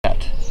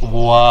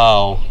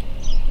Wow.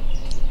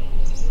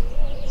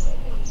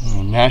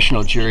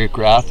 National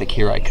Geographic,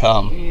 here I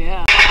come.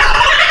 Yeah.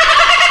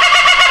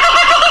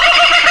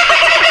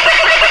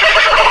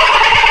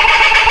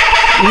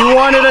 You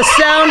wanted a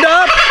sound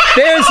up?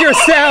 There's your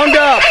sound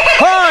up.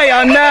 Hi,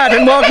 I'm Matt,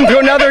 and welcome to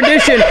another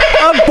edition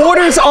of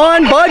Borders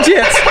on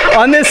Budgets.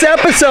 On this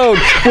episode,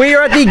 we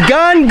are at the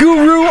Gan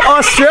Garoo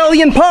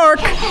Australia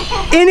Park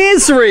in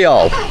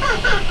Israel.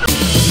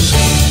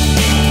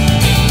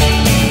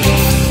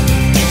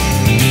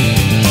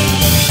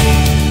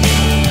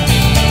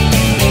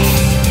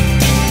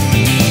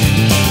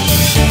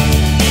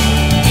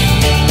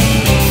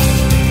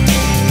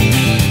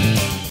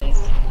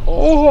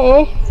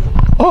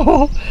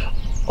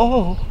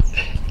 Oh,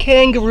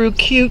 kangaroo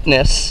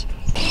cuteness.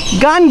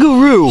 Gan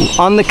Garoo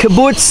on the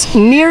kibbutz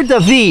Nir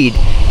David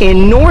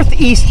in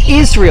northeast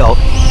Israel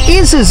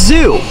is a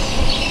zoo.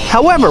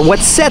 However, what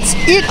sets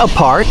it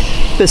apart,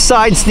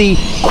 besides the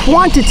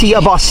quantity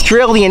of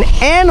Australian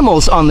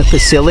animals on the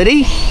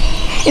facility,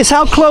 is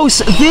how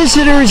close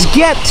visitors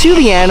get to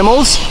the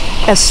animals,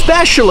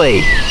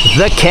 especially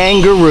the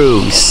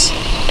kangaroos.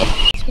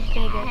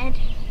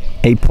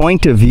 A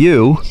point of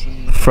view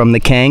from the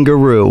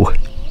kangaroo.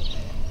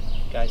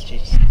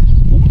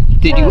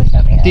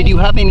 Did you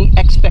have any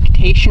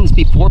expectations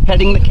before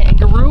petting the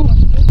kangaroo?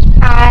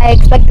 I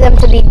expect them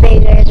to be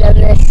bigger than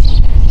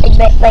this,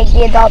 like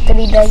the adult to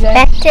be bigger.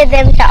 I expected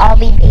them to all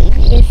be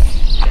babies.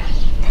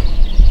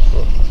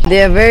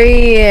 They're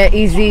very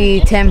easy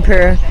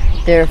temper.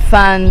 They're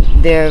fun.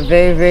 They're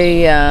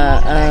very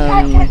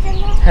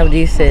how do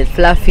you say it?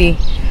 Fluffy.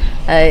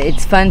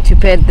 It's fun to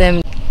pet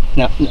them.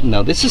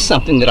 Now, this is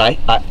something that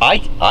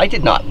I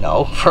did not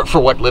know, for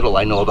what little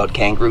I know about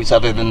kangaroos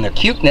other than their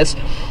cuteness,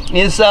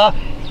 is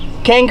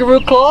kangaroo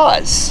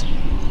claws.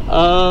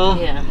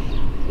 Yeah.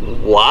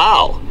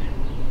 Wow.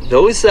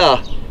 Those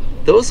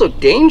look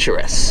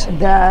dangerous.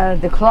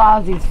 The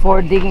claws is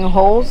for digging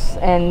holes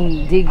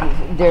and dig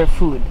their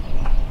food.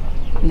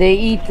 They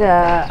eat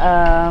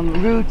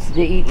roots,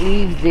 they eat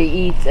leaves, they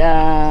eat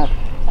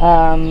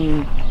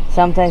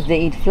sometimes they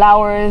eat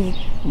flowers.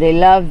 They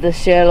love the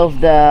shell of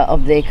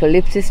the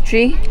eucalyptus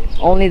tree.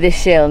 Only the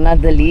shell,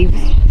 not the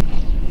leaves.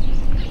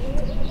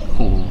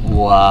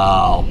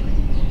 Wow.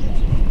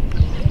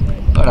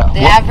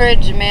 The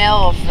average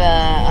male of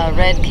a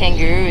red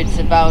kangaroo, it's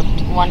about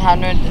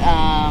 100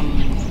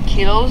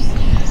 kilos,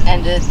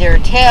 and their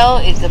tail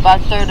is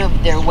about a third of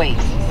their weight.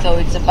 So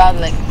it's about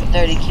like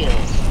 30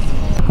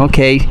 kilos.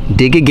 Okay,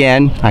 dig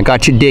again. I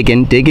got you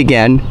digging. Dig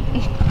again.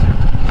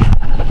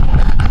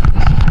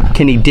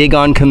 Can he dig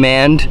on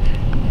command?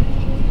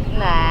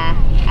 Nah,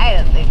 I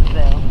don't think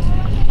so.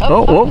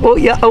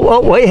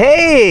 Oh, wait,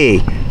 hey!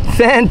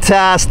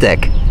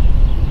 Fantastic!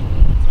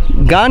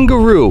 Gan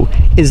Garoo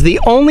is the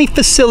only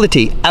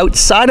facility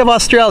outside of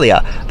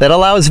Australia that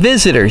allows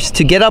visitors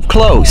to get up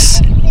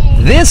close,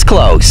 this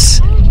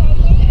close,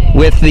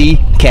 with the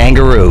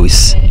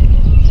kangaroos.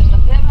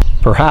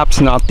 Perhaps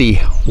not the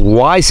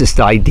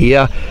wisest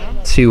idea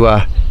to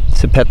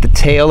pet the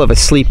tail of a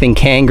sleeping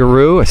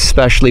kangaroo,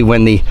 especially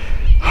when the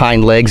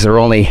hind legs are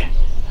only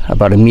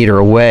about a meter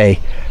away,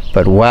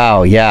 but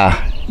wow,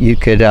 yeah, you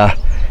could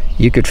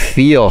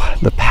feel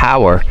the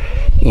power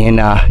in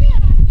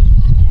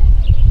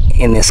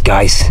this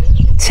guy's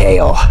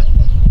tail.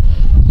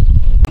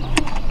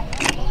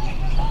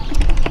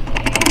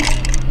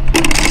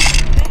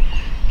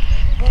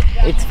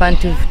 It's fun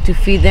to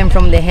feed them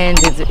from the hand.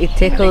 It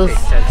tickles,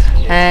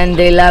 and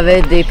they love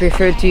it. They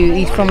prefer to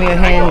eat from your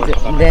hand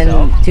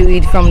than to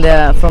eat from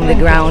the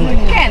ground.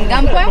 כן,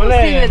 גם פה הם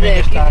עושים את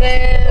זה, כי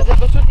זה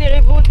פשוט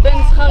יריבות בין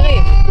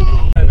זכרים.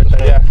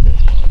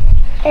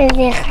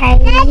 איזה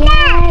חיית.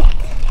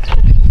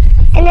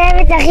 אני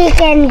אוהבת הכי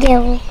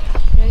קנגרו.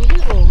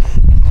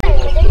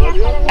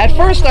 At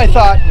first I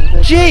thought,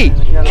 gee,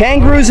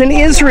 kangaroos in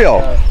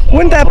Israel,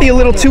 wouldn't that be a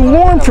little too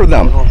warm for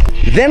them?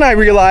 Then I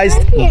realized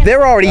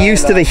they're already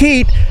used to the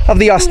heat of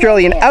the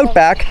Australian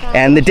outback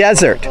and the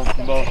desert.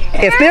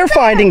 If they're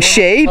finding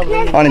shade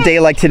on a day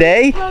like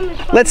today,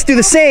 let's do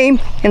the same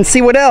and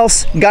see what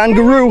else Gan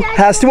Garoo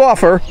has to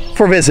offer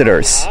for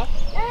visitors.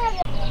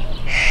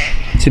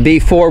 To be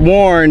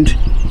forewarned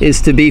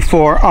is to be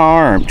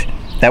forearmed.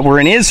 That we're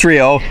in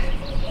Israel,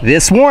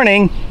 this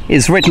warning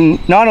is written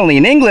not only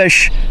in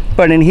English,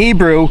 but in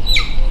Hebrew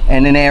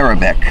and in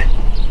Arabic.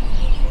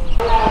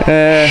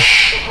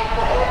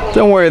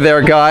 Don't worry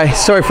there, guy.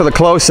 Sorry for the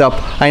close-up.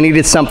 I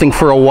needed something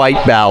for a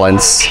white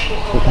balance.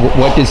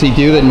 What does he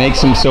do that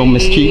makes him so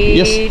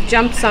mischievous? He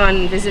jumps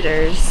on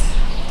visitors,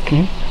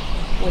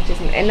 which is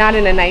not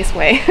in a nice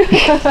way.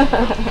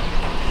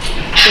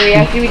 So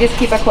we just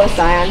keep a close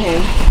eye on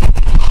him.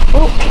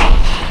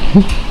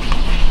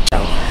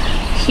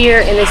 Here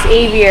in this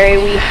aviary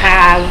we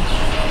have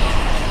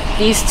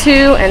these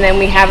two, and then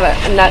we have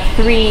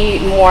three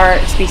more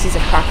species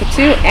of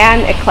cockatoo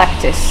and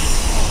eclectus.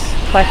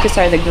 Eclectus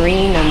are the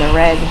green and the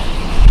red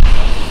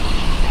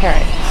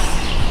parrots.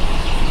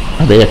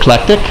 Are they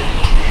eclectic?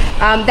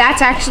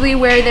 That's actually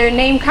where their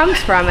name comes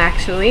from,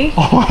 actually.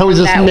 Oh, I was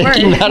just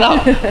making that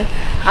up.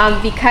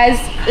 Because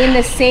in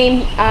the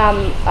same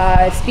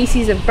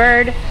species of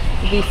bird,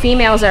 the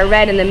females are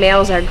red and the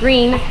males are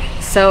green,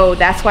 so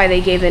that's why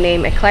they gave the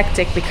name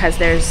eclectic, because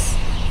there's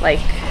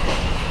like,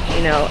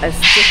 you know, as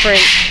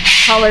different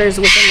colors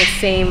within the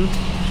same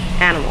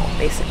animal,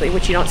 basically,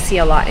 which you don't see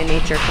a lot in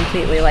nature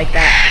completely like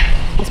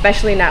that,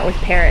 especially not with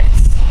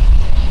parrots.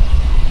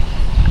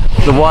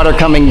 The water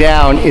coming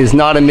down is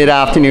not a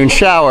mid-afternoon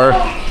shower.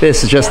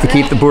 This is just to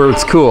keep the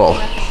birds cool.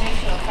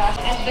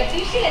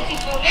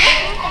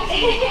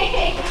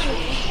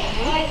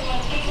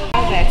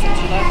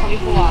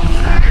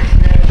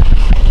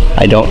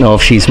 I don't know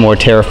if she's more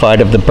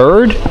terrified of the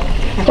bird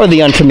or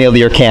the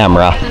unfamiliar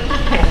camera.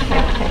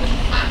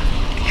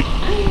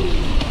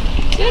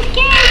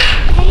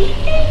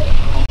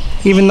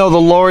 Even though the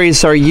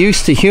lorries are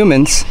used to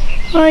humans,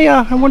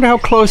 I wonder how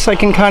close I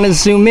can kind of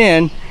zoom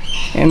in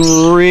and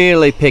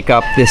really pick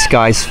up this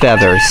guy's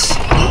feathers.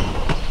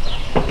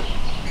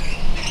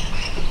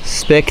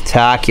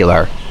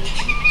 Spectacular.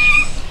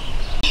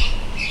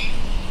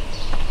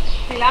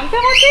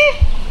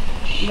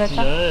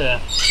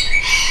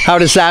 How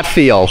does that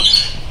feel?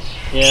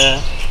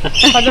 Yeah.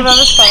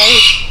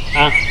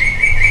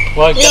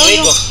 Wow, qué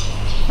rico.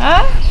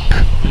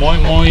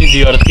 Muy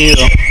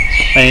divertido.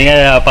 Venía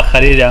de la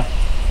pajarera.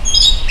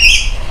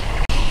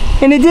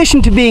 In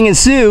addition to being a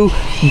zoo,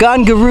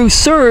 Gan Garoo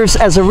serves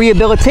as a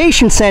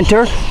rehabilitation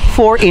center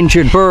for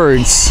injured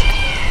birds.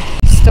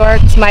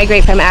 Storks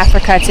migrate from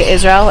Africa to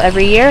Israel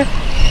every year,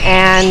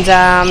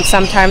 and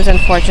sometimes,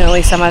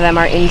 unfortunately, some of them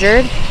are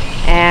injured,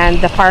 and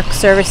the park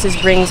services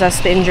brings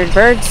us the injured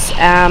birds.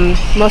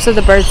 Most of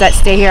the birds that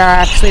stay here are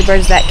actually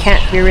birds that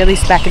can't be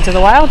released back into the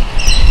wild,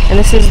 and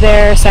this is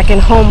their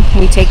second home.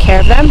 We take care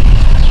of them.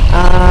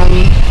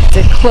 It's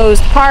a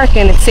closed park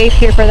and it's safe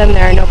here for them.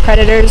 There are no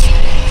predators,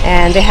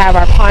 and they have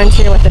our pond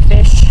here with the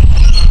fish,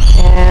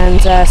 and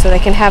so they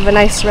can have a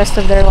nice rest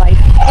of their life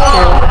here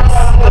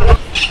with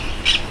us.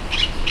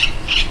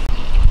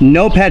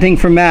 No petting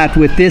for Matt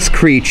with this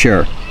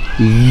creature.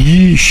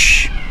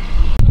 Yeesh.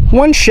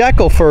 1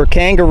 shekel for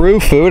kangaroo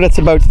food, that's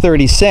about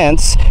 30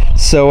 cents.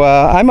 So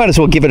I might as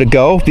well give it a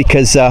go,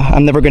 because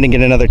I'm never going to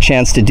get another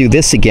chance to do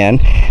this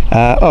again.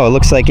 Oh, it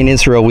looks like in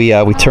Israel we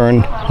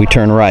turn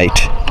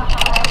right.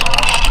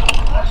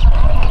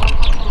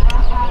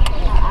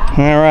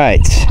 All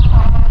right,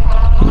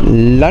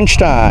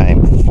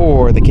 lunchtime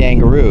for the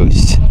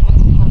kangaroos.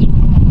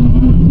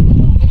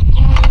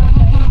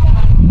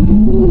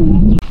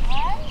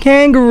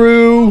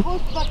 Kangaroo,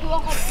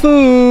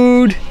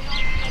 food,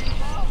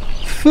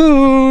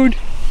 food,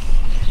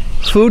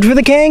 food for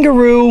the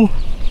kangaroo.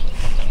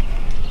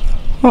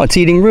 Oh, it's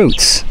eating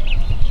roots,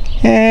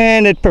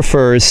 and it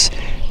prefers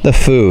the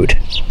food.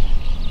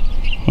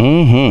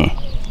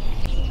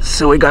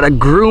 So we got a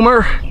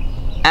groomer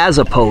as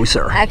a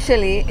poser.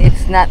 Actually,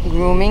 it's not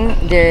grooming.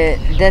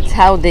 That's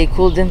how they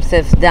cool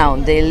themselves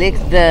down. They lick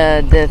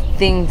the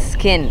thin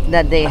skin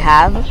that they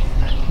have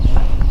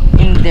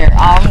in their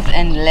arms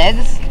and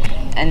legs,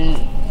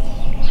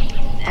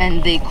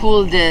 and they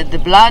cool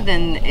the blood,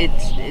 and it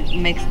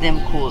makes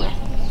them cooler.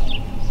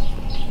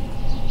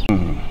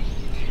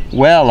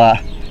 Well,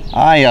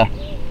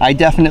 I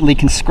definitely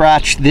can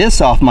scratch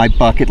this off my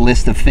bucket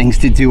list of things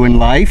to do in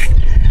life.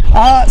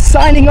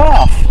 Signing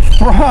off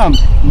from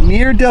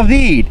Nir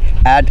David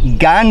at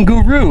Gan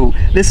Garoo.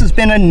 This has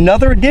been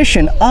another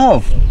edition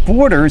of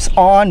Borders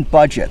on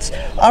Budgets.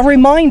 A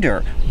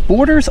reminder,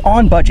 Borders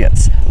on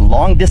Budgets,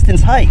 long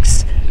distance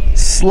hikes,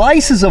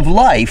 slices of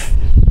life,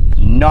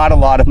 not a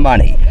lot of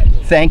money.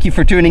 Thank you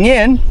for tuning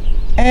in,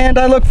 and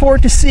I look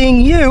forward to seeing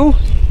you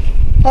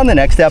on the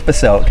next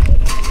episode.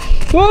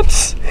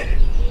 Whoops!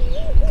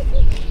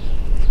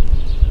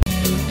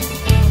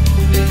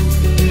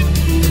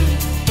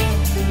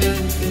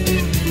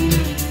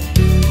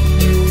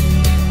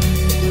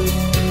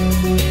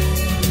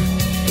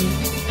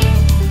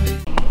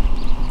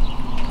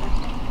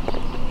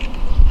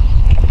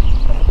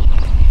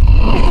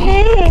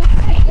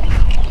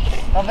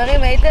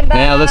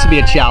 Now this would be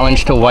a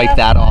challenge to wipe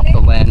that off the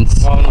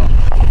lens.